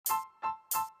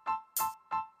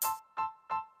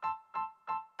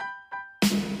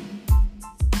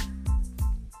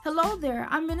Hello there,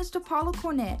 I'm Minister Paula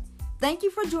Cornett. Thank you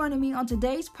for joining me on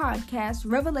today's podcast,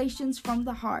 Revelations from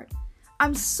the Heart.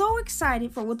 I'm so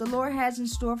excited for what the Lord has in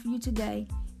store for you today,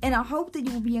 and I hope that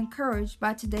you will be encouraged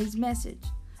by today's message.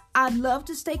 I'd love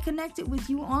to stay connected with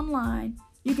you online.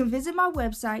 You can visit my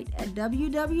website at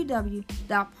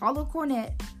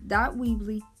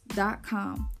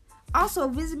www.paulacornett.weebly.com. Also,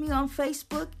 visit me on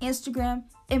Facebook, Instagram,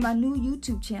 and my new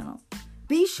YouTube channel.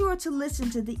 Be sure to listen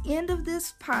to the end of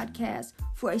this podcast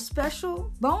for a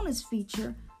special bonus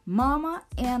feature, Mama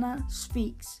Anna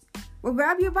Speaks. Well,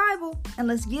 grab your Bible and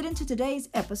let's get into today's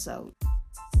episode.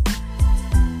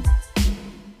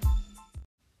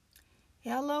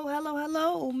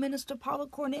 Hello. Minister Paula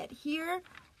Cornett here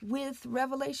with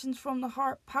Revelations from the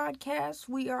Heart podcast.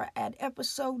 We are at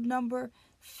episode number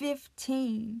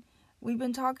 15. We've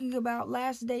been talking about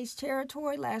Last Days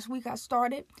Territory. Last week I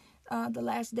started the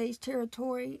Last Days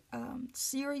Territory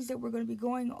series that we're going to be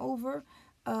going over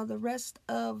the rest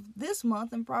of this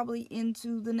month and probably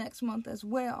into the next month as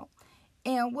well.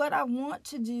 And what I want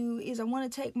to do is I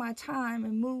want to take my time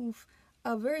and move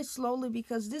very slowly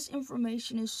because this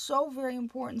information is so very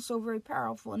important, so very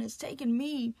powerful. And it's taken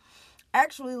me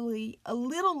actually a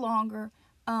little longer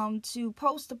to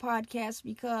post the podcast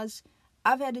because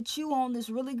I've had to chew on this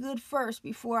really good first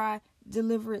before I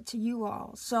deliver it to you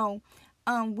all. So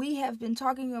we have been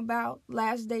talking about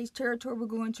Last Days Territory. We're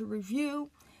going to review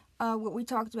what we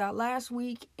talked about last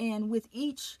week. And with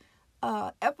each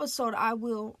episode, I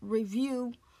will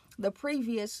review the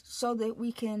previous so that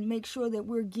we can make sure that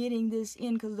we're getting this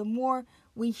in. Because the more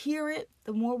we hear it,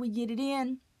 the more we get it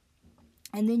in.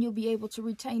 And then you'll be able to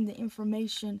retain the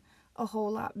information a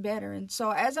whole lot better. And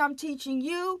so as I'm teaching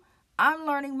you, I'm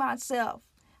learning myself.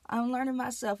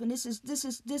 And this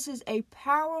is a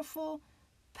powerful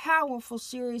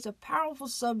series, a powerful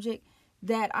subject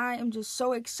that I am just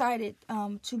so excited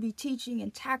to be teaching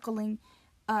and tackling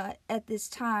at this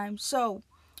time. So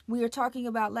we are talking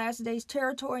about Last Days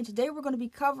Territory, and today we're going to be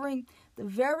covering the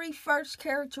very first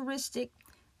characteristic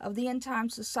of the end time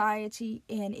society,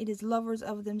 and it is lovers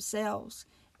of themselves.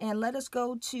 And let us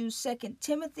go to 2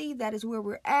 Timothy. That is where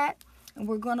we're at. And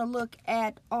we're going to look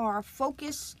at our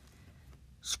focus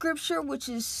scripture, which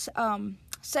is 2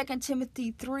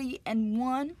 Timothy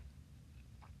 3:1.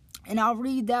 And I'll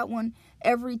read that one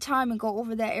every time and go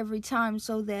over that every time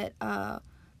so that,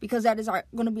 because that is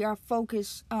going to be our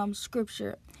focus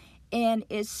scripture. And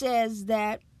it says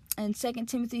that in 2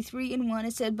 Timothy 3:1,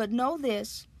 it said, "But know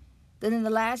this, that in the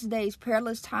last days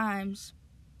perilous times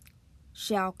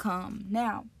shall come."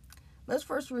 Now, let's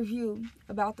first review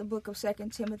about the book of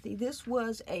 2 Timothy. This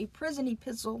was a prison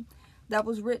epistle that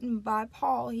was written by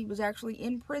Paul. He was actually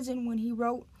in prison when he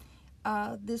wrote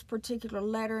this particular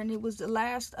letter, and it was the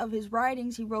last of his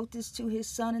writings. He wrote this to his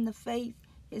son in the faith,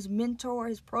 his mentor,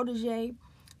 his protege,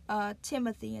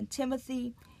 Timothy. And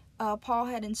Timothy, Paul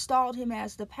had installed him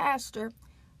as the pastor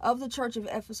of the church of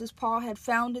Ephesus. Paul had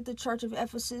founded the church of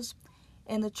Ephesus,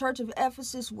 and the church of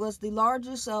Ephesus was the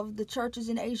largest of the churches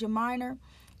in Asia Minor.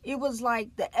 It was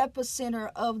like the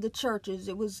epicenter of the churches.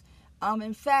 It was,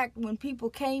 in fact, when people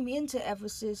came into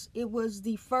Ephesus, it was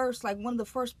the first, like one of the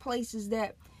first places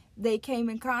that they came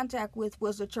in contact with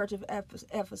was the church of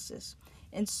Ephesus.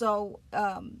 And so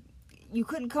you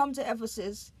couldn't come to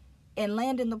Ephesus and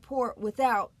land in the port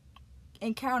without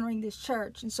encountering this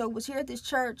church. And so it was here at this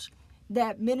church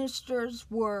that ministers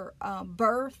were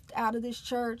birthed out of this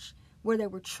church, where they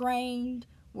were trained,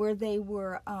 where they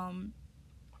were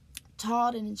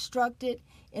taught and instructed.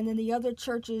 And then the other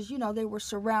churches, they were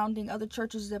surrounding other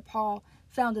churches that Paul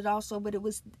founded also, but it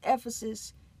was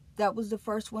Ephesus that was the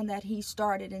first one that he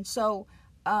started. And so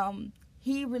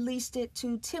he released it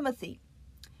to Timothy,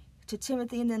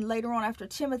 and then later on, after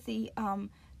Timothy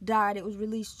died, it was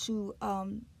released to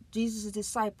Jesus'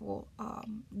 disciple,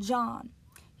 John.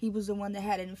 He was the one that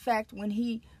had it. In fact, when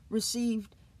he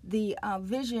received the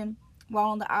vision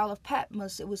while on the Isle of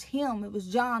Patmos, it was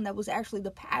John that was actually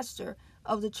the pastor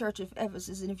of the church of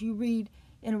Ephesus. And if you read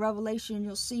in Revelation,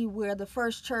 you'll see where the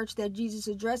first church that Jesus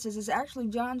addresses is actually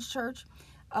John's church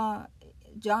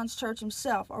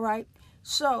himself. All right.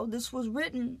 So this was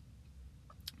written.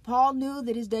 Paul knew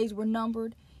that his days were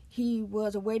numbered. He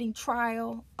was awaiting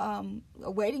trial,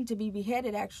 awaiting to be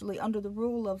beheaded, actually, under the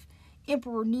rule of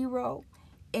Emperor Nero.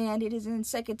 And it is in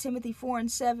 2 Timothy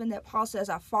 4:7 that Paul says,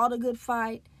 "I fought a good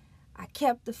fight. I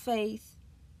kept the faith.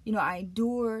 I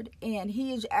endured." And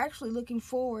he is actually looking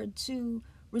forward to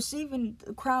receiving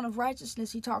the crown of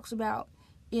righteousness he talks about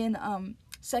in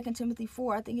 2 Timothy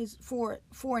 4. I think it's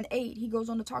 4:8. He goes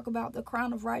on to talk about the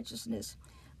crown of righteousness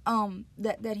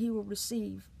that he will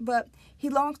receive. But he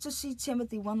longs to see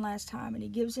Timothy one last time, and he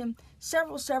gives him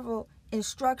several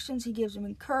instructions. He gives him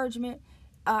encouragement.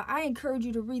 I encourage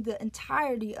you to read the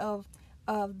entirety of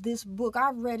this book.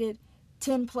 I've read it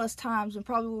 10 plus times and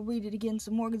probably will read it again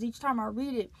some more, because each time I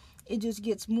read it, it just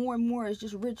gets more and more. It's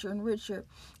just richer and richer.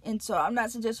 And so I'm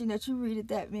not suggesting that you read it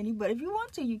that many, but if you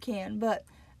want to, you can. But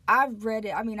I've read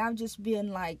it. I mean, I've just been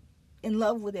like in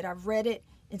love with it. I've read it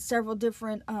in several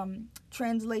different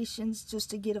translations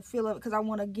just to get a feel of it, because I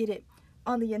want to get it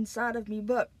on the inside of me.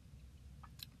 But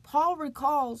Paul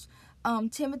recalls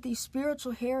Timothy's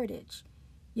spiritual heritage,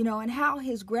 and how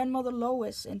his grandmother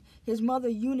Lois and his mother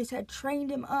Eunice had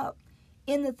trained him up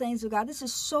in the things of God. This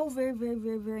is so very, very,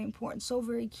 very, very important, so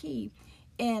very key,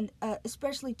 and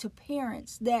especially to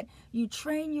parents, that you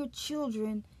train your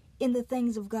children in the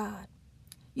things of God.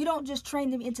 You don't just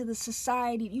train them into the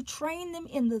society. You train them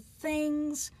in the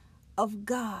things of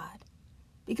God.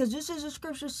 Because just as the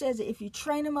scripture says, that if you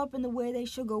train them up in the way they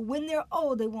should go, when they're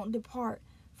old, they won't depart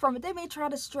from it. They may try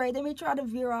to stray, they may try to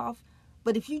veer off,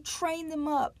 but if you train them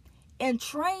up, and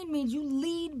train means you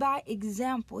lead by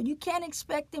example. You can't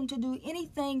expect them to do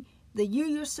anything that you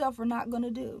yourself are not going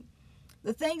to do.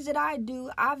 The things that I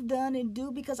do, I've done and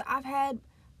do because I've had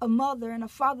a mother and a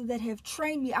father that have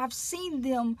trained me. I've seen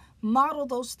them model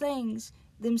those things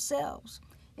themselves.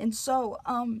 And so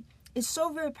it's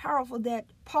so very powerful that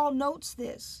Paul notes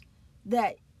this,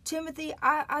 that Timothy,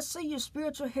 I see your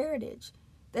spiritual heritage,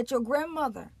 that your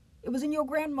grandmother, it was in your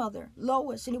grandmother,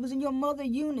 Lois, and it was in your mother,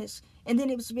 Eunice, and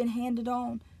then it's been handed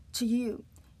on to you.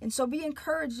 And so be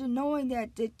encouraged in knowing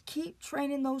that keep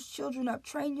training those children up.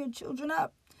 Train your children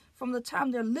up from the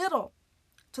time they're little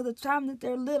to the time that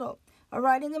they're little. All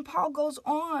right, and then Paul goes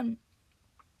on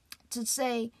to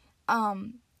say,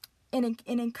 and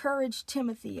encourage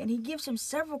Timothy, and he gives him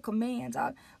several commands.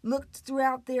 I looked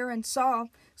throughout there and saw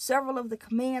several of the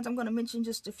commands. I'm going to mention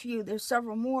just a few. There's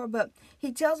several more, but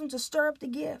he tells him to stir up the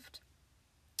gift.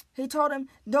 He told him,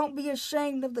 don't be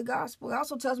ashamed of the gospel. He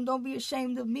also tells him, don't be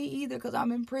ashamed of me either, because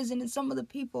I'm in prison. And a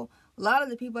lot of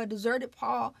the people had deserted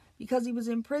Paul because he was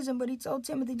in prison, but he told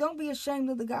Timothy, don't be ashamed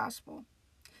of the gospel.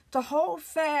 To hold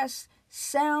fast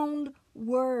sound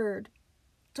word,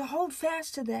 to hold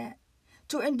fast to that,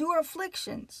 to endure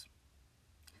afflictions,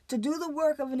 to do the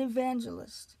work of an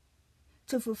evangelist,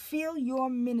 to fulfill your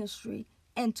ministry,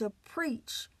 and to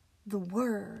preach the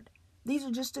word. These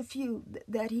are just a few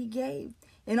that he gave.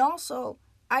 And also,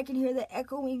 I can hear the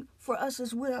echoing for us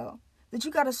as well, that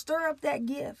you got to stir up that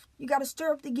gift. You got to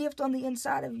stir up the gift on the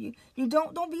inside of you. You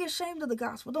don't be ashamed of the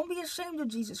gospel. Don't be ashamed of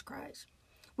Jesus Christ.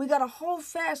 We got to hold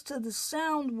fast to the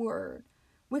sound word.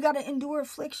 We got to endure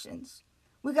afflictions.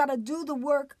 We got to do the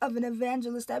work of an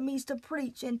evangelist. That means to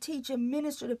preach and teach and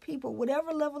minister to people,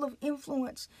 whatever level of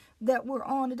influence that we're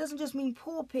on. It doesn't just mean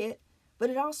pulpit, but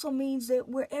it also means that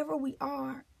wherever we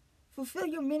are, fulfill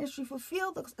your ministry,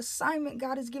 fulfill the assignment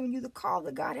God has given you, the call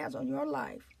that God has on your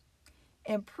life,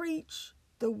 and preach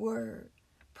the word.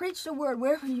 Preach the word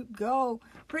wherever you go.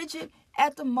 Preach it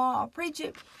at the mall. Preach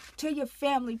it to your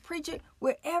family. Preach it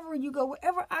wherever you go.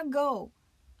 Wherever I go,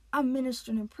 I'm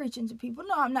ministering and preaching to people.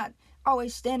 No, I'm not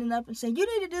always standing up and saying, you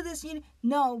need to do this.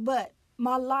 No, but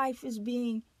my life is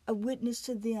being a witness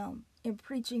to them and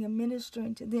preaching and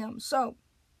ministering to them. So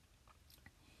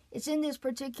it's in this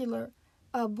particular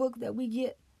book that we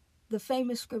get the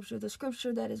famous scripture, the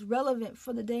scripture that is relevant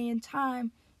for the day and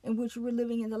time in which we're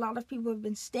living in. A lot of people have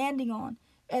been standing on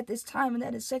at this time, and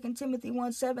that is 2 Timothy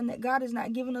 1:7, that God has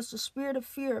not given us a spirit of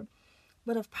fear,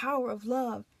 but of power, of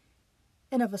love,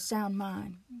 and of a sound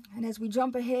mind. And as we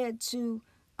jump ahead to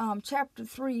chapter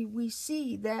 3, we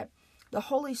see that the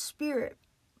Holy Spirit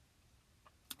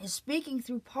is speaking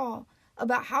through Paul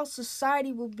about how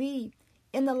society will be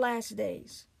in the last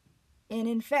days. And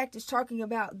in fact, it's talking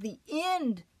about the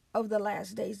end of the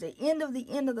last days, the end of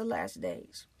the last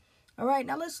days. All right,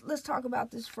 now let's talk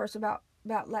about this first, about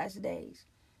last days.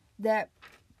 That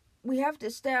we have to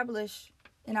establish,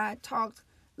 and I talked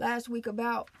last week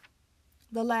about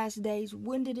the last days.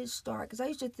 When did it start? Because I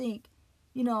used to think,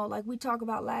 like we talk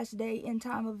about last day, end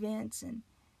time events, and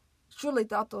surely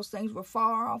thought those things were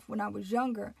far off when I was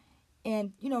younger,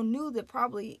 and knew that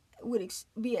probably would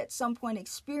be at some point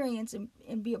experience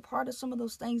and be a part of some of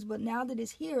those things. But now that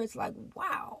it's here, it's like,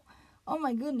 wow, oh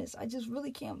my goodness, I just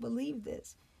really can't believe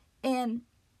this. And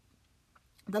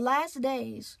the last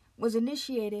days was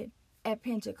initiated at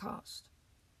Pentecost.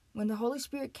 When the Holy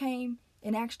Spirit came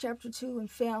in Acts chapter 2 and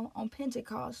fell on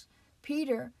Pentecost,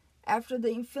 Peter, after the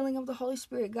infilling of the Holy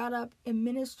Spirit, got up and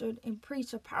ministered and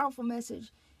preached a powerful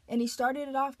message. And he started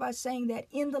it off by saying that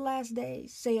in the last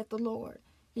days, saith the Lord.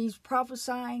 He's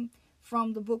prophesying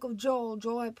from the book of Joel.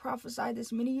 Joel had prophesied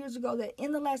this many years ago, that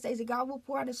in the last days that God will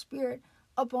pour out his Spirit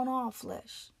upon all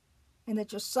flesh. and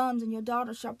that your sons and your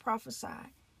daughters shall prophesy.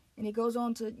 And it goes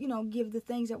on to, give the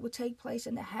things that will take place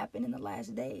and to happen in the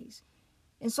last days.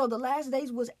 And so the last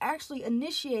days was actually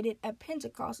initiated at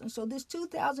Pentecost. And so this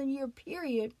 2,000-year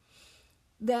period,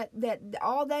 that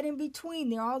all that in between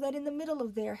there, all that in the middle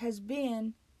of there has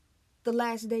been the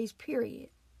last days period.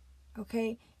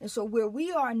 Okay? And so where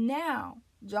we are now,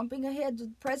 jumping ahead to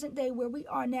the present day, where we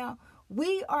are now,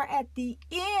 we are at the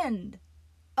end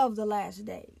of the last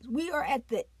days. We are at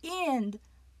the end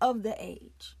of the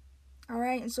age. All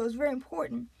right? And so it's very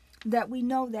important that we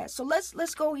know that. So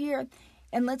let's go here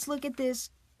and let's look at this.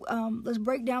 Let's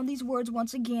break down these words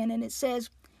once again. And it says,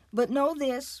 but know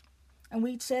this, and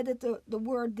we said that the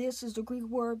word this is the Greek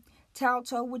word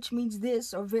tauto, which means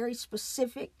this, or very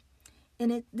specific.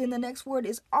 And then the next word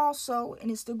is also, and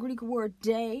it's the Greek word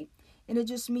day, and it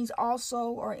just means also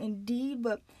or indeed,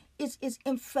 but it's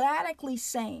emphatically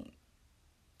saying,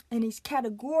 and he's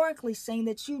categorically saying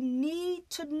that you need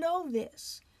to know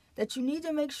this, that you need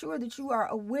to make sure that you are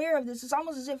aware of this. It's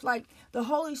almost as if like the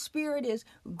Holy Spirit is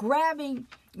grabbing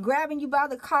you by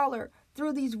the collar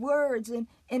through these words, and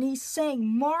he's saying,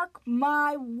 mark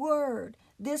my word,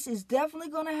 this is definitely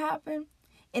going to happen,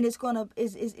 and it's going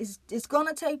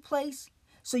to take place.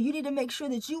 So you need to make sure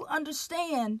that you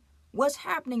understand what's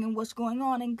happening and what's going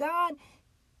on. And God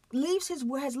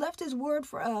has left his word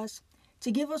for us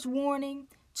to give us warning,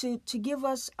 to give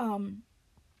us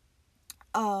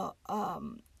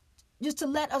just to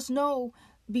let us know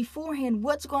beforehand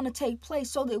what's going to take place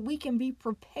so that we can be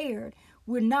prepared.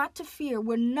 We're not to fear.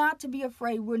 We're not to be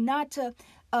afraid. We're not to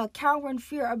cower in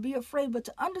fear or be afraid, but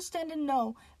to understand and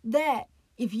know that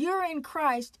if you're in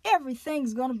Christ,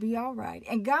 everything's going to be all right.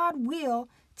 And God will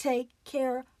take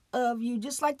care of you.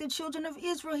 Just like the children of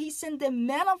Israel, he sent them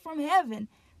manna from heaven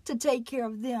to take care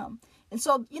of them. And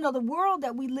so, the world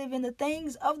that we live in, the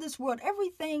things of this world,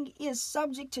 everything is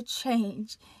subject to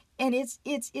change. And it's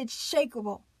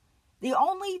shakeable. The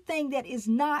only thing that is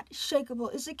not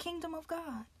shakeable is the kingdom of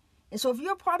God. And so if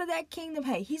you're part of that kingdom,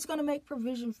 hey, he's going to make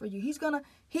provision for you. He's going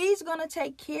to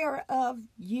take care of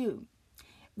you.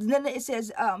 Then it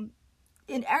says,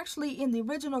 in the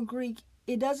original Greek,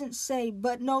 it doesn't say,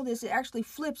 but know this. It actually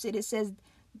flips it. It says,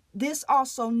 this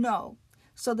also know.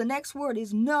 So the next word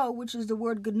is know, which is the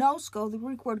word gnosko, the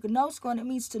Greek word gnosko, and it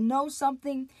means to know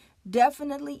something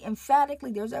definitely,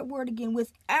 emphatically. There's that word again,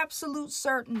 with absolute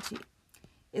certainty.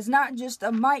 It's not just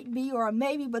a might be or a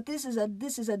maybe, but this is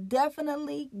a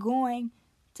definitely going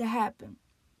to happen.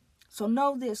 So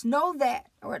know this, know that,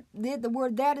 or the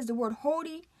word that is the word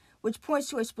hodi, which points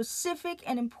to a specific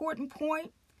and important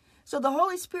point. So the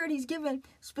Holy Spirit, he's given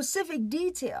specific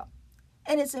detail,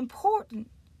 and it's important,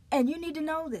 and you need to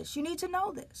know this. You need to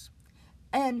know this.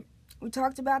 And we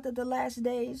talked about that the last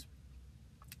days,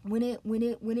 when it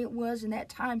was in that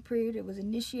time period, it was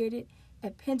initiated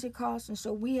at Pentecost, and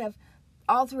so we have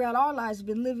all throughout our lives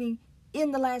been living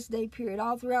in the last day period.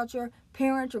 All throughout your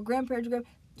parents or grandparents,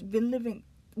 we've been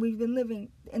living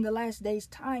in the last days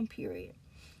time period.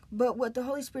 But what the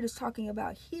Holy Spirit is talking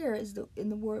about here is in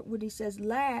the word when he says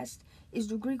last is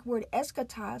the Greek word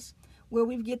eschatos, where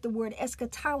we get the word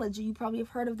eschatology. You probably have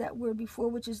heard of that word before,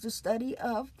 which is the study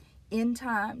of end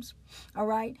times. All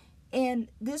right. And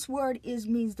this word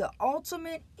means the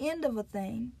ultimate end of a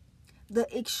thing, the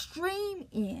extreme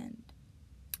end.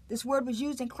 This word was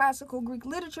used in classical Greek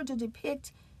literature to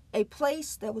depict a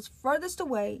place that was furthest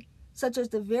away, such as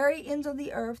the very ends of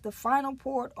the earth, the final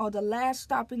port, or the last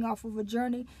stopping off of a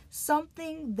journey,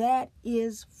 something that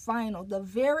is final, the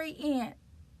very end.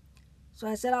 So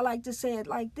I said I like to say it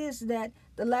like this, that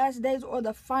the last days or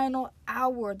the final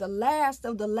hour, the last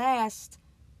of the last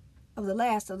of the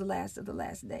last of the last of the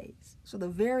last days. So the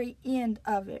very end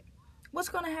of it. What's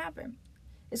going to happen?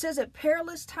 It says that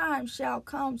perilous times shall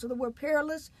come. So the word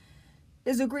perilous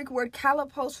is the Greek word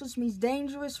kalapos, which means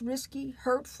dangerous, risky,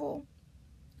 hurtful.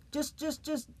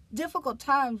 Just difficult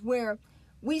times where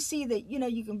we see that,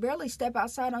 you can barely step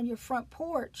outside on your front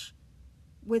porch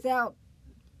without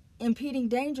impeding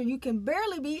danger. You can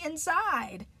barely be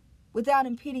inside without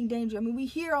impeding danger. I mean, we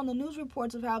hear on the news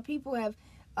reports of how people have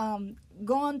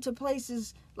gone to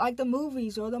places like the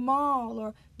movies or the mall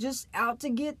or just out to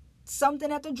get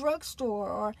something at the drugstore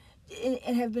or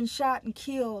and have been shot and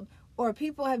killed, or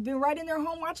people have been right in their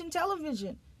home watching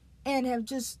television and have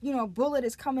just, bullet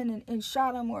has come in and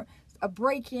shot them, or a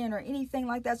break-in or anything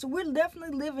like that. So we're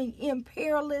definitely living in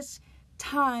perilous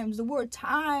times. The word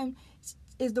time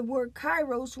is the word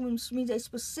kairos, which means a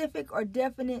specific or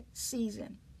definite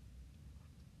season.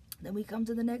 Then we come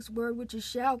to the next word, which is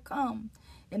shall come.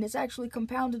 And it's actually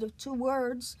compounded of two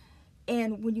words.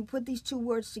 And when you put these two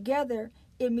words together,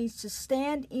 It means to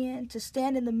stand in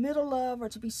the middle of, or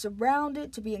to be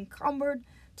surrounded, to be encumbered,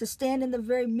 to stand in the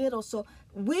very middle. So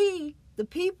we, the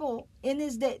people in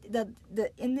this day,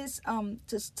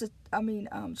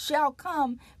 shall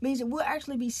come, means that we'll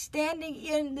actually be standing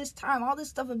in this time. All this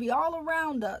stuff will be all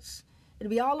around us. It'll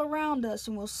be all around us,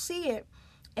 and we'll see it.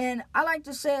 And I like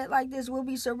to say it like this: we'll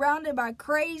be surrounded by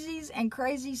crazies and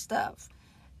crazy stuff.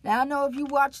 Now, I know if you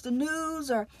watch the news,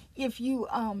 or if you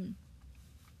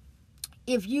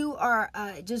are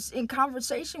just in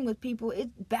conversation with people,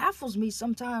 it baffles me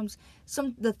sometimes,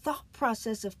 the thought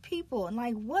process of people, and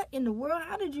like, what in the world?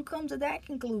 How did you come to that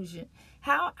conclusion?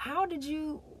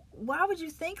 Why would you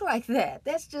think like that?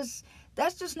 That's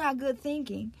just not good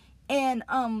thinking. And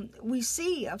we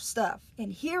see of stuff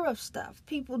and hear of stuff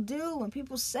people do and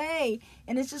people say,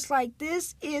 and it's just like,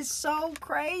 this is so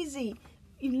crazy.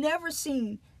 You've never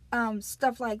seen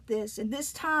stuff like this, and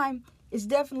this time is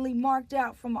definitely marked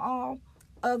out from all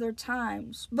other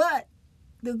times. But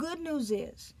the good news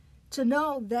is to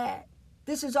know that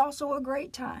this is also a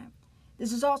great time.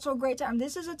 This is also a great time.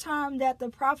 This is a time that the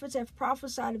prophets have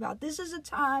prophesied about. This is a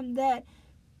time that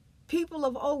people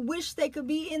of old wish they could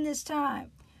be in this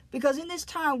time. Because in this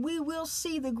time, we will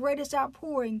see the greatest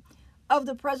outpouring of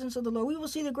the presence of the Lord. We will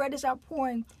see the greatest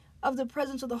outpouring of the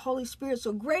presence of the Holy Spirit.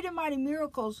 So great and mighty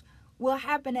miracles will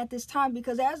happen at this time,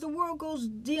 because as the world goes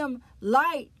dim,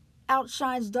 light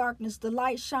outshines darkness. The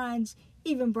light shines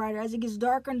even brighter. As it gets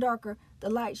darker and darker, the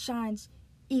light shines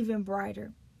even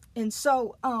brighter. And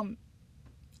so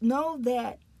know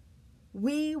that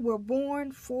we were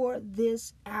born for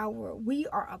this hour. We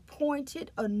are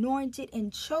appointed, anointed,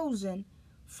 and chosen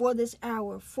for this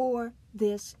hour, for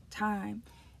this time.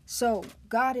 So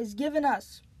God has given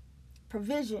us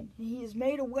provision. He has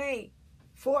made a way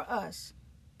for us,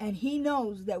 and He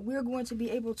knows that we're going to be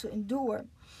able to endure.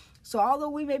 So although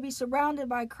we may be surrounded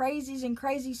by crazies and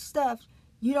crazy stuff,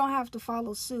 you don't have to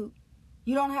follow suit.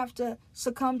 You don't have to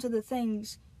succumb to the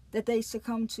things that they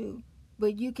succumb to,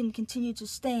 but you can continue to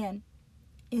stand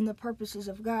in the purposes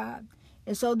of God.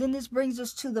 And so then this brings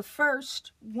us to the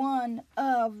first one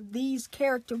of these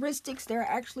characteristics. There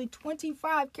are actually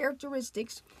 25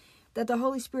 characteristics that the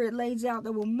Holy Spirit lays out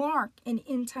that will mark an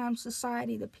end-time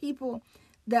society, the people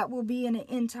that will be in an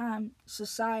end-time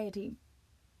society.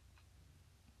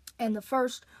 And the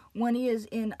first one is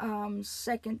in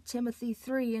 2 Timothy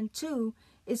 3:2.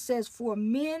 It says, "For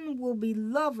men will be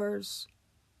lovers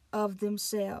of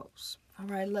themselves." All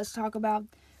right, let's talk about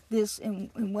this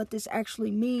and what this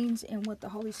actually means and what the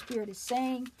Holy Spirit is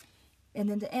saying, and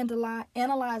then to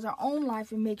analyze our own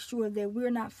life and make sure that we're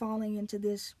not falling into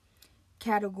this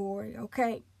category.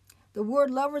 Okay, the word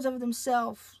lovers of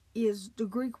themselves is the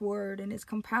Greek word, and it's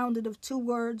compounded of two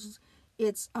words.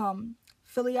 It's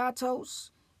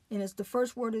philiatos, and it's the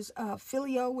first word is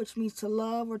phileo, which means to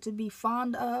love or to be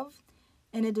fond of,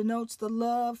 and it denotes the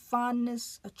love,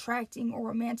 fondness, attracting, or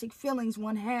romantic feelings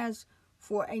one has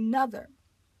for another.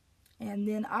 And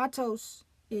then atos,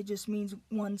 it just means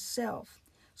oneself.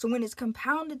 So when it's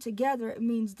compounded together, it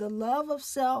means the love of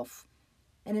self,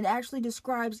 and it actually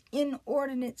describes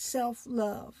inordinate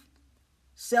self-love,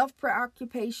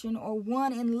 self-preoccupation, or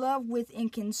one in love with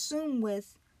and consumed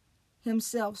with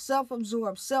himself,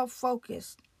 self-absorbed,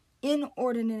 self-focused,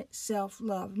 inordinate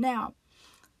self-love. Now,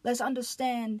 let's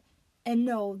understand and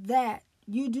know that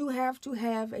you do have to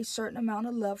have a certain amount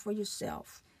of love for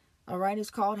yourself. All right, it's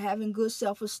called having good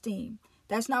self-esteem.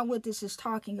 That's not what this is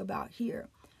talking about here.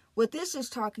 What this is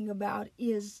talking about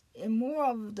is in more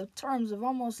of the terms of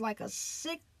almost like a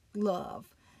sick love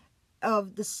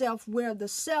of the self, where the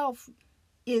self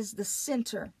is the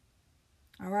center.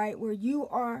 All right, where you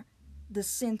are the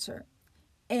center.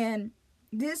 And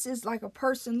this is like a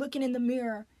person looking in the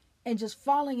mirror and just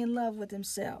falling in love with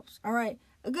themselves. All right,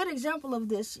 a good example of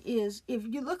this is if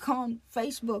you look on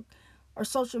Facebook or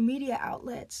social media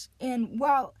outlets. And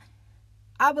while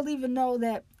I believe and know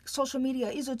that social media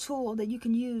is a tool that you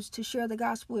can use to share the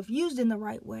gospel if used in the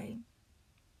right way,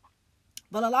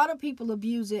 but a lot of people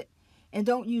abuse it and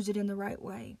don't use it in the right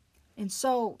way. And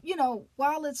so,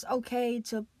 while it's okay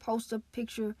to post a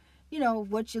picture,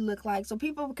 of what you look like so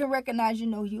people can recognize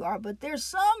who you are, but there's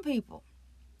some people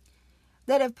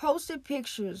that have posted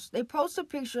pictures. They post a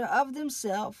picture of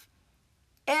themselves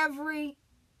every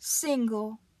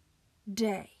single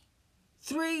day,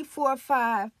 3, 4,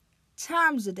 5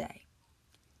 times a day.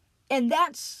 And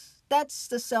that's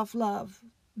the self-love.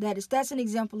 That's an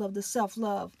example of the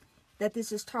self-love that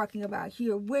this is talking about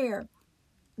here, where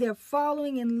they're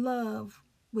falling in love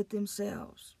with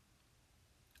themselves.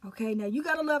 Okay, now you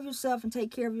got to love yourself and take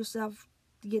care of yourself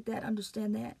to get that,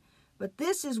 understand that. But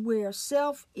this is where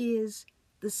self is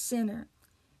the center.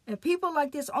 And people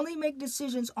like this only make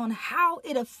decisions on how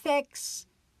it affects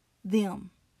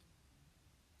them.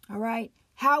 All right?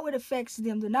 How it affects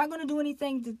them. They're not going to do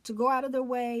anything to go out of their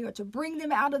way or to bring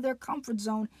them out of their comfort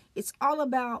zone. It's all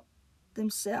about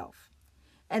themselves.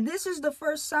 And this is the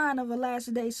first sign of a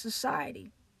last day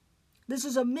society. This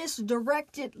is a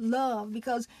misdirected love,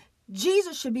 because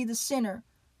Jesus should be the center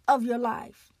of your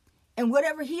life. And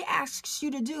whatever he asks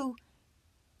you to do,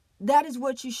 that is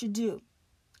what you should do.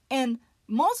 And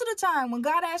most of the time when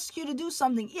God asks you to do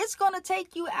something, it's going to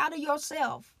take you out of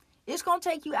yourself. It's going to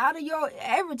take you out of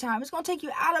every time. It's going to take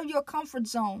you out of your comfort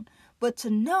zone. But to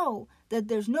know that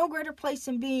there's no greater place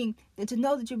in being than to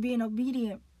know that you're being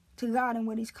obedient to God and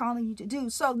what he's calling you to do.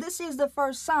 So this is the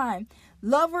first sign.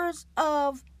 Lovers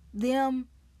of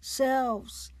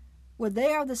themselves, where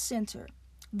they are the center.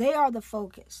 They are the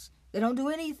focus. They don't do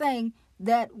anything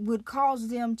that would cause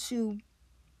them to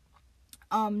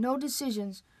no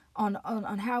decisions on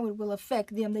how it will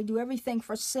affect them. They do everything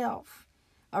for self.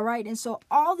 All right. And so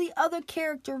all the other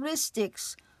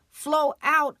characteristics flow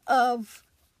out of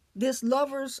this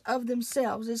lovers of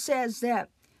themselves. It says that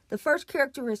the first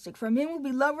characteristic for men will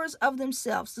be lovers of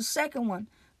themselves. The second one,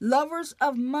 lovers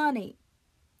of money.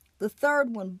 The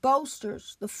third one,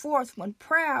 boasters. The fourth one,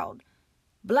 proud.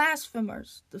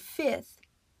 Blasphemers. The fifth,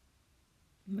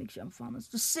 make sure I'm following.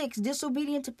 The sixth,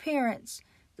 disobedient to parents.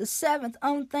 The seventh,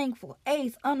 unthankful.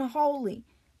 Eighth, unholy.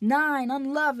 9,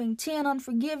 unloving. 10,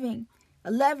 unforgiving.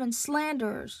 11,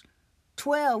 slanderers.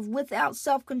 12, without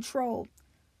self-control.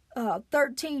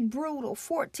 13, brutal.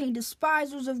 14,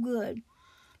 despisers of good.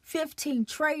 15,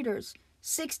 traitors.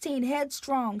 16,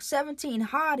 headstrong. 17,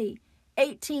 haughty.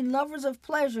 18, lovers of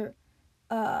pleasure.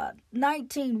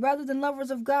 19, rather than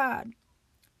lovers of God.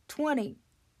 19,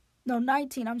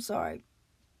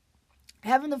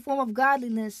 having the form of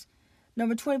godliness.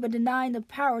 Number 20, but denying the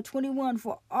power. 21,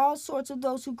 for all sorts of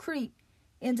those who creep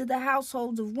into the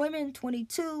households of women.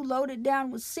 22, loaded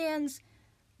down with sins,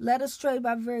 led astray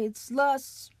by various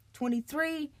lusts.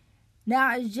 23,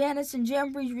 now as Jannes and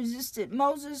Jambres resisted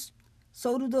Moses,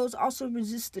 so do those also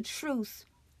resist the truth,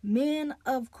 men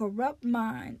of corrupt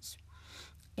minds.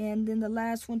 And then the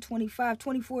last one, 25,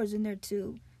 24 is in there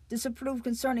too. Disapprove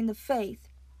concerning the faith.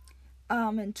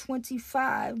 And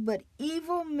 25, but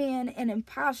evil men and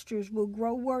impostors will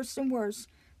grow worse and worse,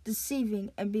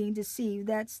 deceiving and being deceived.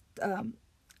 That's 2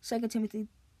 Timothy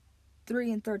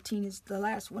 3 and 13 is the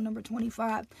last one, number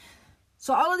 25.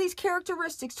 So all of these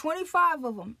characteristics, 25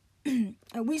 of them, and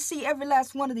we see every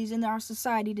last one of these in our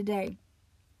society today.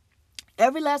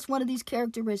 Every last one of these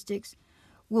characteristics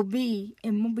will be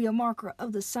a marker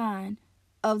of the sign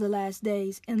of the last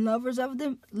days. And lovers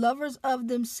of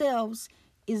themselves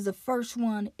is the first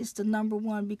one, it's the number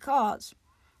one, because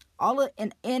all of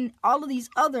these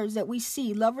others that we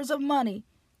see, lovers of money,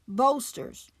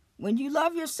 boasters. When you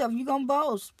love yourself, you're going to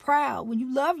boast. Proud. When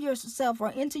you love yourself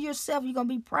or into yourself, you're going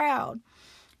to be proud.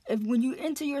 When you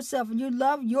enter yourself and you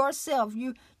love yourself,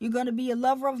 you're going to be a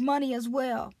lover of money as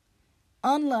well.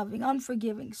 Unloving,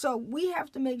 unforgiving. So we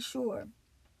have to make sure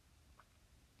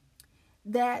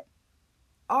that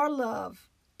our love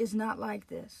is not like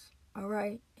this. All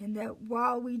right. And that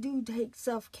while we do take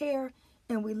self-care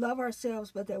and we love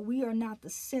ourselves, but that we are not the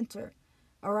center.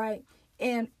 All right.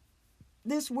 And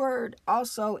this word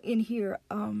also in here,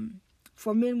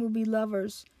 for men will be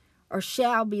lovers or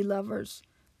shall be lovers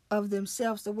of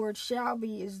themselves. The word shall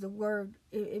be is the word.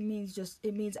 It means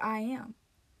I am.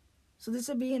 So this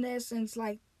would be in essence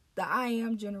like the I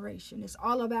am generation. It's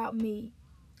all about me.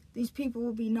 These people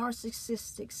will be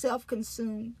narcissistic,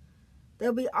 self-consumed.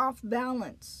 They'll be off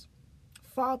balance,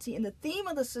 faulty, and the theme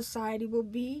of the society will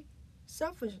be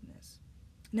selfishness.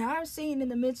 Now, I've seen in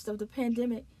the midst of the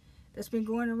pandemic that's been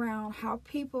going around how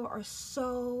people are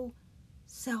so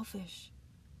selfish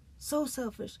to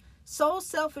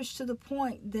the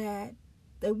point that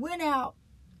they went out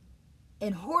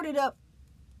and hoarded up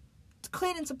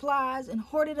cleaning supplies and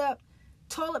hoarded up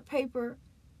toilet paper.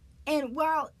 And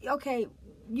while, okay,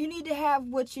 you need to have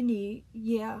what you need,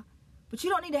 yeah, but you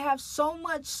don't need to have so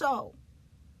much so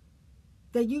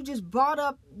that you just bought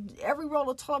up every roll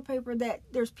of toilet paper, that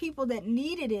there's people that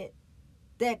needed it,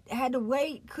 that had to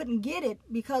wait, couldn't get it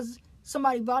because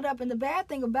somebody bought up. And the bad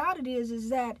thing about it is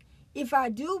that if I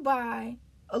do buy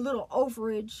a little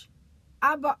overage,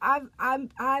 I bought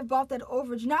that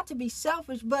overage not to be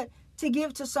selfish, but to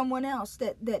give to someone else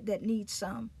that needs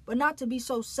some, but not to be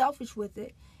so selfish with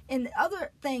it. And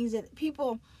other things that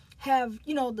people have,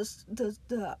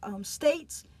 the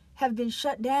states have been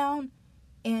shut down,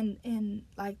 and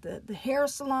like the hair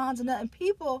salons and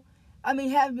people,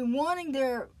 have been wanting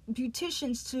their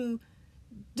beauticians to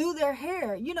do their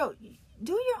hair.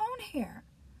 Do your own hair.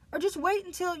 or just wait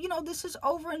until, this is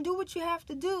over and do what you have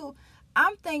to do.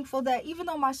 I'm thankful that even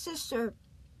though my sister,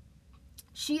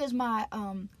 she is my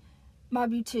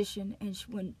beautician,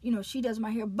 and she does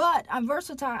my hair, but I'm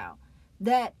versatile,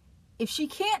 that if she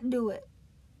can't do it,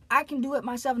 I can do it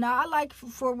myself. Now, I like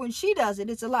for when she does it,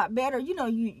 it's a lot better.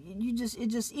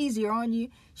 It's just easier on you.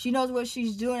 She knows what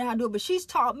she's doing, how to do it. But she's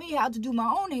taught me how to do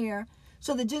my own hair,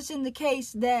 so that just in the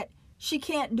case that she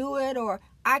can't do it or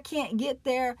I can't get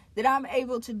there, that I'm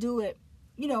able to do it,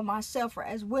 myself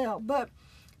as well. But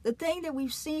the thing that we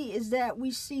see is that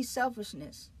we see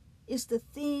selfishness. It's the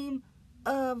theme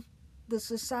of the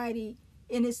society,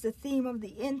 and it's the theme of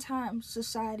the end time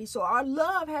society. So our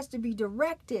love has to be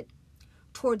directed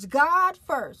towards God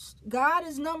first. God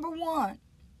is number one.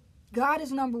 God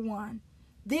is number one.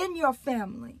 Then your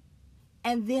family.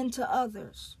 And then to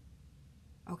others.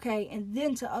 Okay? And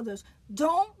then to others.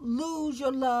 Don't lose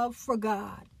your love for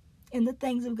God and the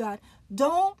things of God.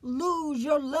 Don't lose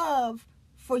your love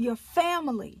for your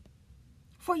family.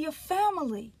 For your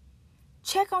family.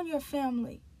 Check on your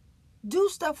family. Do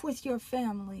stuff with your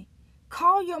family.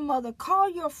 Call your mother. Call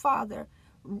your father.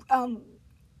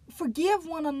 Forgive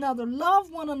one another.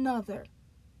 Love one another.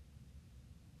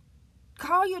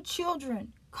 Call your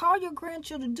children. Call your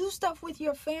grandchildren. Do stuff with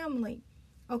your family.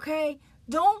 Okay?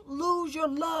 Don't lose your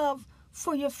love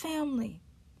for your family.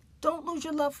 Don't lose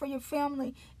your love for your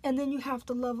family. And then you have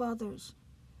to love others.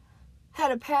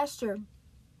 Had a pastor,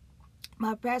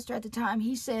 my pastor at the time,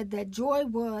 he said that joy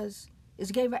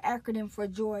gave an acronym for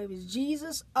joy. It was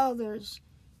Jesus, others,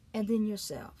 and then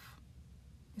yourself.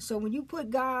 So when you put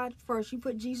God first, you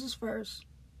put Jesus first,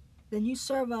 then you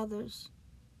serve others,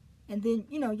 and then,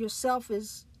 yourself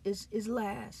is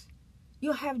last.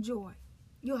 You'll have joy.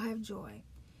 You'll have joy.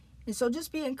 And so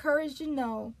just be encouraged to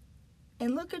know,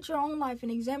 and look at your own life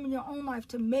and examine your own life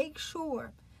to make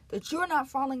sure that you're not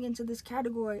falling into this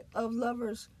category of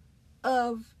lovers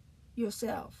of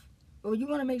yourself. But you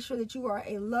want to make sure that you are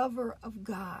a lover of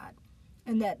God,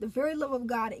 and that the very love of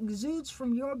God exudes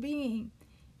from your being,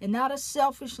 and not a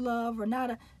selfish love, or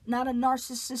not a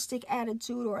narcissistic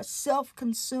attitude, or a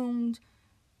self-consumed,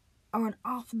 or an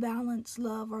off-balance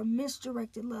love, or a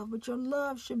misdirected love. But your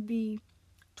love should be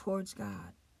towards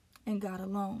God and God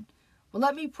alone. Well,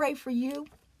 let me pray for you,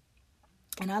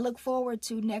 and I look forward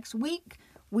to next week.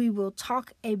 We will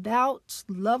talk about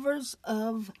lovers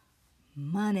of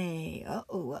money.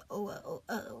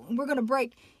 We're going to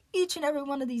break each and every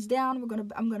one of these down.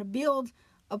 I'm going to build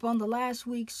upon the last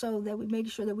week so that we make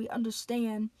sure that we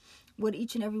understand what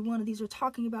each and every one of these are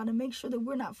talking about, and make sure that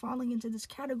we're not falling into this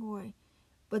category,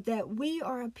 but that we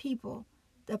are a people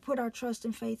that put our trust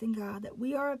and faith in God, that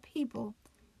we are a people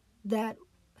that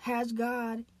has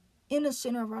God in the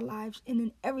center of our lives, and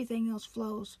then everything else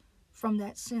flows from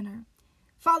that center.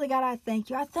 Father God, I thank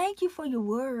you. I thank you for your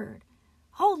word.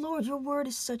 Oh Lord, your word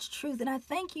is such truth, and I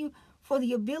thank you for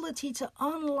the ability to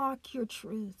unlock your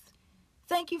truth.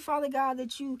 Thank you, Father God,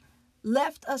 that you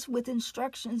left us with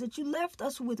instructions, that you left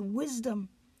us with wisdom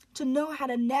to know how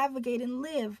to navigate and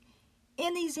live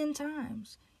in these end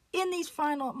times, in these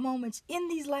final moments, in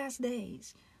these last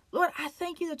days. Lord, I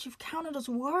thank you that you've counted us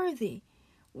worthy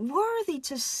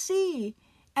to see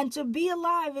and to be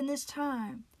alive in this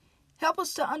time. Help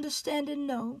us to understand and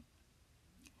know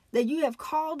that you have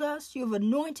called us, you have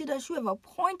anointed us, you have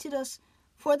appointed us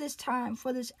for this time,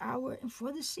 for this hour, and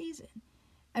for this season.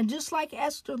 And just like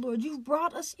Esther, Lord, you've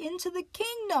brought us into the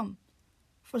kingdom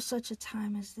for such a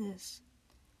time as this.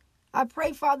 I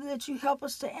pray, Father, that you help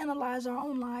us to analyze our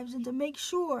own lives and to make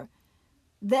sure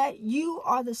that you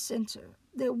are the center,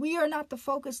 that we are not the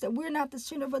focus, that we're not the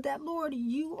center, but that, Lord,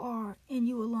 you are and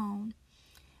you alone.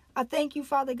 I thank you,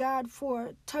 Father God,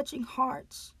 for touching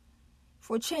hearts,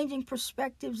 for changing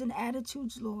perspectives and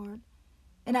attitudes, Lord.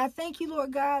 And I thank you,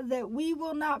 Lord God, that we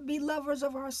will not be lovers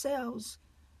of ourselves,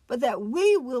 but that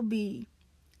we will be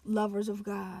lovers of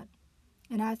God.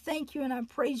 And I thank you and I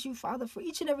praise you, Father, for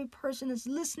each and every person that's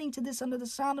listening to this under the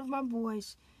sound of my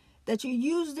voice, that you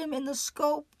use them in the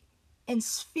scope and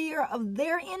sphere of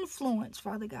their influence,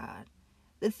 Father God,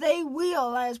 that they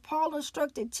will, as Paul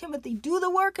instructed Timothy, do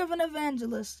the work of an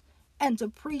evangelist and to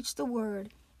preach the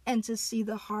word and to see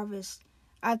the harvest.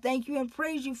 I thank you and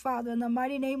praise you, Father. In the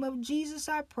mighty name of Jesus,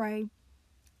 I pray.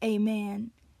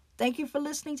 Amen. Thank you for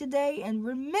listening today. And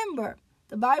remember,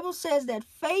 the Bible says that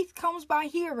faith comes by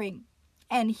hearing,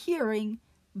 and hearing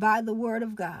by the word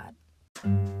of God.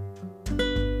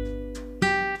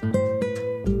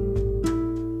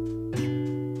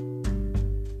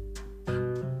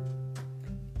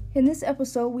 In this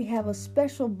episode, we have a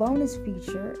special bonus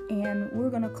feature, and we're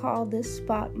going to call this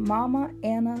spot Mama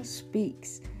Anna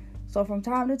Speaks. So from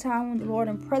time to time, when the Lord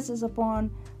impresses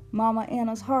upon Mama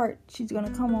Anna's heart, she's going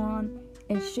to come on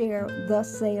and share,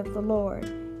 thus saith the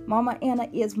Lord. Mama Anna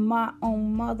is my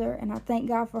own mother, and I thank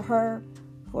God for her,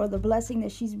 for the blessing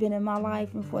that she's been in my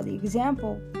life, and for the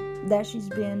example that she's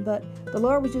been. But the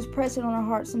Lord was just pressing on her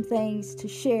heart some things to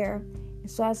share. And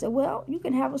so I said, well, you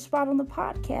can have a spot on the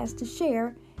podcast to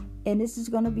share. And this is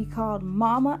going to be called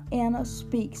Mama Anna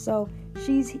Speaks. So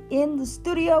she's in the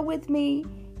studio with me,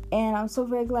 and I'm so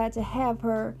very glad to have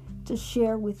her to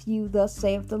share with you, thus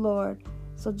saith the Lord.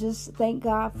 So just thank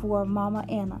God for Mama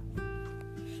Anna.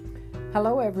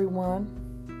 Hello,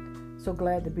 everyone. So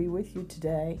glad to be with you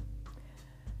today.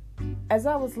 As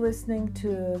I was listening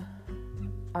to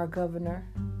our governor,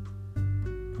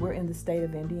 we're in the state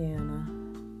of Indiana.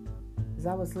 As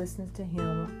I was listening to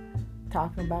him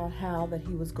talking about how that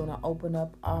he was going to open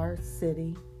up our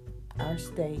city, our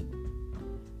state,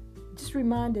 it just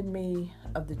reminded me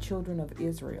of the children of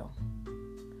Israel,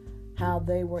 how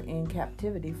they were in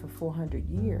captivity for 400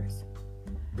 years,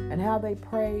 and how they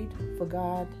prayed for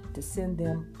God to send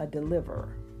them a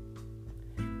deliverer.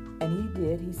 And he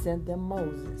did. He sent them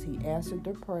Moses. He answered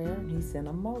their prayer, and he sent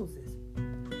them Moses.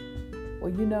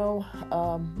 Well, you know,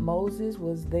 Moses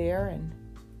was there, and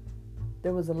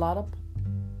there was a lot of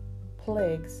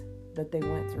plagues that they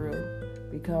went through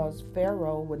because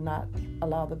Pharaoh would not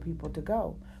allow the people to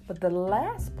go. But the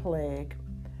last plague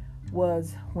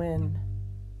was when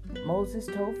Moses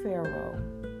told Pharaoh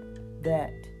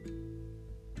that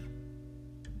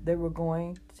they were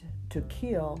going to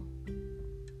kill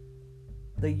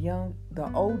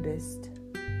the oldest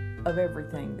of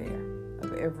everything there,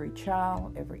 of every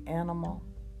child, every animal,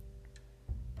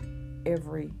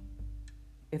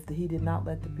 if he did not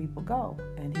let the people go.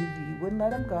 And he wouldn't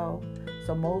let them go.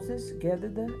 So Moses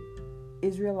gathered the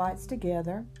Israelites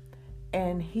together,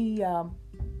 and he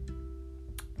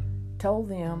told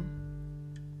them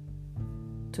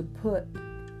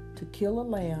to kill a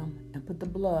lamb and put the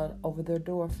blood over their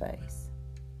door face.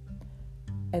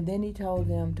 And then he told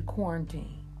them to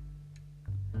quarantine,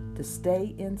 to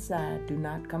stay inside, do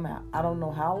not come out. I don't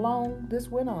know how long this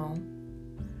went on,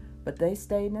 but they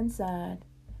stayed inside,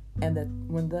 and that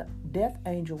when the death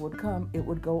angel would come, it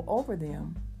would go over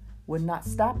them, would not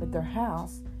stop at their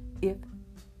house if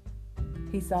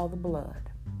he saw the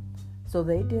blood. So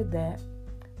they did that.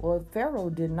 Well, Pharaoh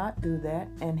did not do that,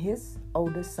 and his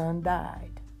oldest son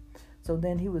died. So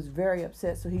then he was very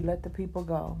upset, so he let the people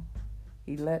go.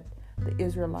 He let the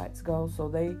Israelites go. So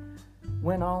they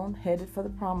went on, headed for the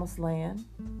promised land.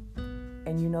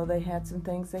 And you know, they had some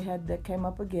things that came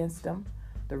up against them.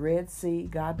 The Red Sea,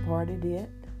 God parted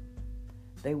it.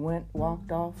 They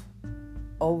walked off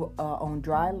over on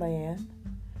dry land,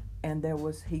 and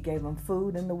he gave them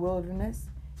food in the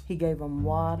wilderness. He gave them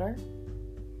water.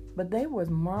 But they was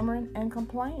murmuring and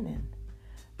complaining.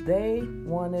 They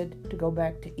wanted to go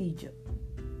back to Egypt,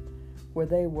 where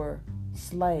they were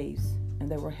slaves and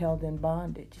they were held in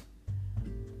bondage.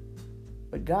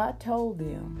 But God told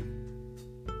them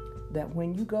that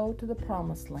when you go to the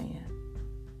promised land,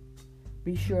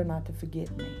 be sure not to forget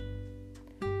me.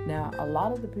 Now, a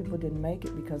lot of the people didn't make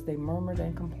it because they murmured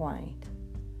and complained.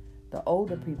 The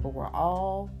older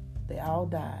people they all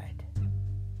died.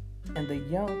 And the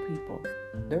young people,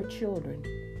 their children,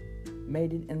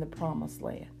 made it in the promised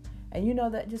land. And you know,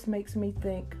 that just makes me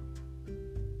think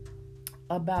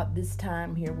about this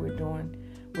time here we're going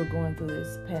through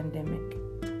this pandemic,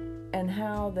 and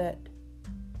how that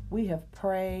we have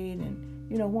prayed,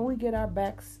 and you know, when we get our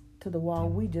backs to the wall,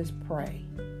 we just pray.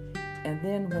 And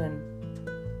then when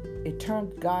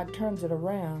God turns it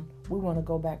around, we want to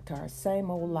go back to our same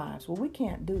old lives. Well, we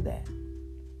can't do that.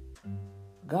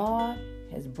 God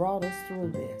has brought us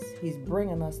through this. He's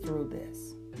bringing us through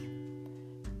this.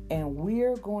 And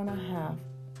we're going to have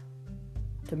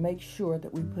to make sure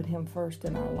that we put him first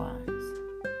in our lives.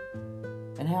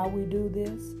 And how we do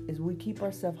this is we keep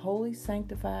ourselves holy,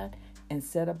 sanctified, and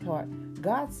set apart.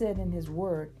 God said in his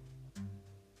word,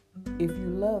 if you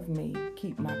love me,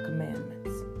 keep my commandments.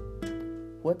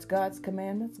 What's God's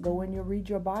commandments? Go in read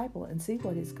your Bible and see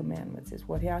what his commandments is,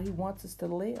 how he wants us to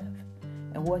live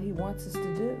and what he wants us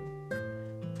to do.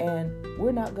 And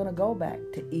we're not going to go back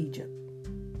to Egypt,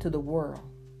 to the world.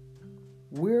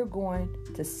 We're going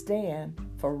to stand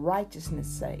for righteousness'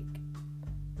 sake.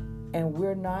 And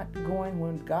we're not going,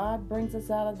 when God brings us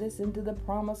out of this into the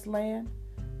promised land,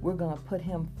 we're going to put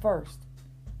him first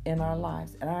in our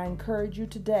lives. And I encourage you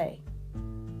today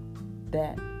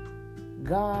that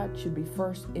God should be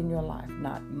first in your life.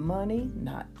 Not money,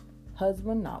 not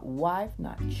husband, not wife,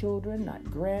 not children, not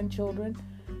grandchildren,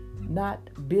 not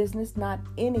business, not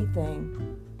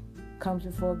anything comes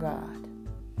before God.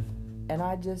 And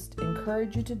I just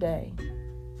encourage you today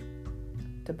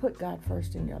to put God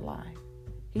first in your life.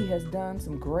 He has done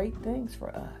some great things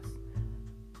for us.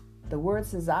 The word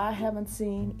says, "Eye haven't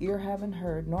seen, ear haven't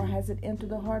heard, nor has it entered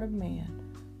the heart of man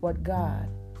what God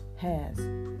has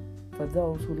for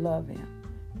those who love him."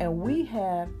 And we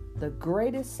have the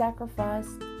greatest sacrifice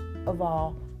of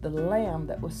all, the lamb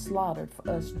that was slaughtered for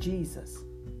us, Jesus.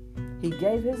 He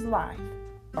gave his life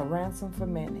a ransom for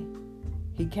many.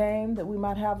 He came that we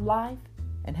might have life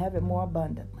and have it more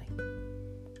abundantly.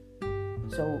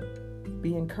 So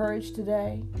be encouraged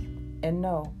today and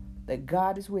know that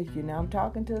God is with you. Now I'm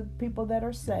talking to people that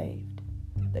are saved.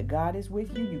 That God is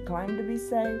with you. You claim to be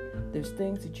saved. There's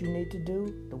things that you need to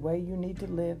do, the way you need to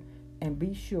live, and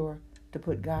be sure to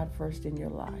put God first in your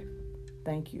life.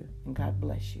 Thank you, and God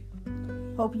bless you.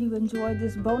 Hope you enjoyed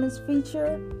this bonus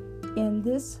feature in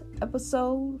this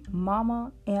episode,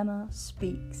 Mama Anna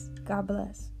Speaks. God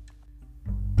bless.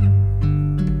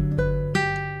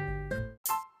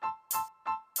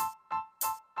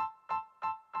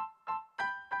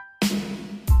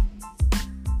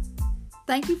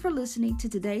 Thank you for listening to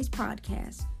today's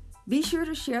podcast. Be sure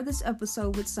to share this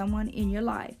episode with someone in your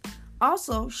life.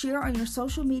 Also, share on your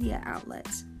social media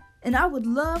outlets. And I would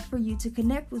love for you to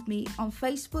connect with me on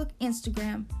Facebook,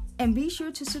 Instagram, and be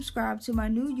sure to subscribe to my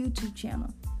new YouTube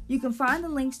channel. You can find the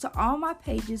links to all my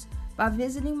pages by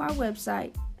visiting my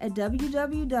website at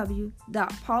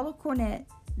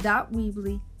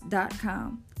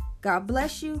www.paulacornett.weebly.com. God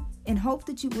bless you, and hope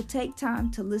that you will take time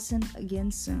to listen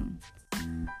again soon.